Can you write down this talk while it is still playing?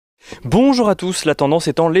Bonjour à tous, la tendance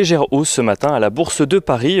est en légère hausse ce matin à la Bourse de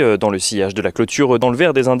Paris, dans le sillage de la clôture dans le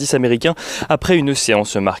vert des indices américains, après une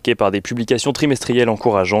séance marquée par des publications trimestrielles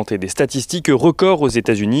encourageantes et des statistiques records aux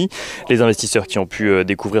États-Unis. Les investisseurs qui ont pu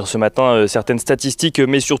découvrir ce matin certaines statistiques,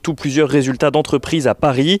 mais surtout plusieurs résultats d'entreprises à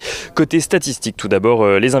Paris. Côté statistiques, tout d'abord,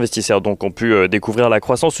 les investisseurs donc ont pu découvrir la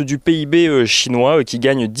croissance du PIB chinois qui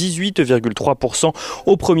gagne 18,3%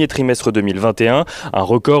 au premier trimestre 2021, un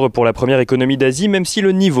record pour la première économie d'Asie, même si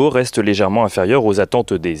le niveau reste légèrement inférieur aux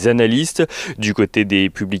attentes des analystes. Du côté des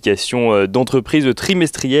publications d'entreprises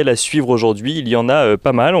trimestrielles à suivre aujourd'hui, il y en a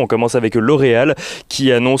pas mal. On commence avec L'Oréal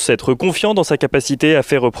qui annonce être confiant dans sa capacité à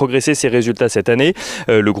faire progresser ses résultats cette année.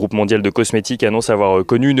 Le groupe mondial de cosmétiques annonce avoir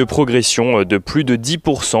connu une progression de plus de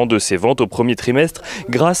 10% de ses ventes au premier trimestre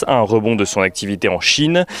grâce à un rebond de son activité en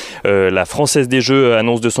Chine. La Française des Jeux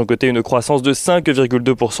annonce de son côté une croissance de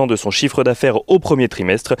 5,2% de son chiffre d'affaires au premier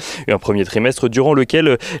trimestre. Un premier trimestre durant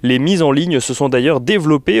lequel les mises en ligne se sont d'ailleurs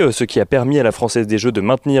développées, ce qui a permis à la Française des Jeux de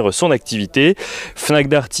maintenir son activité. Fnac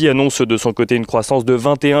Darty annonce de son côté une croissance de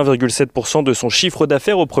 21,7% de son chiffre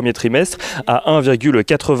d'affaires au premier trimestre à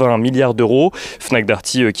 1,81 milliard d'euros. Fnac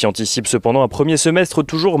Darty qui anticipe cependant un premier semestre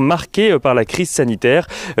toujours marqué par la crise sanitaire.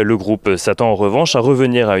 Le groupe s'attend en revanche à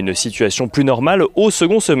revenir à une situation plus normale au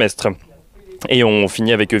second semestre. Et on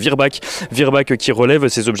finit avec Virbac qui relève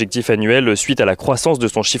ses objectifs annuels suite à la croissance de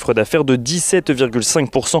son chiffre d'affaires de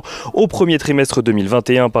 17,5% au premier trimestre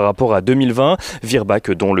 2021 par rapport à 2020.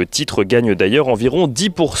 Virbac dont le titre gagne d'ailleurs environ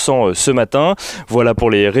 10% ce matin. Voilà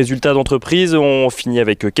pour les résultats d'entreprise. On finit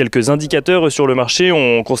avec quelques indicateurs sur le marché.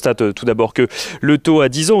 On constate tout d'abord que le taux à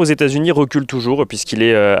 10 ans aux États-Unis recule toujours puisqu'il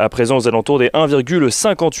est à présent aux alentours des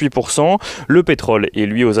 1,58%. Le pétrole est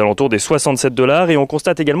lui aux alentours des $67 et on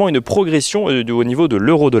constate également une progression au niveau de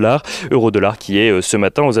l'euro-dollar qui est ce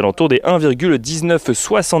matin aux alentours des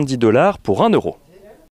 1,1970 $ pour 1 euro.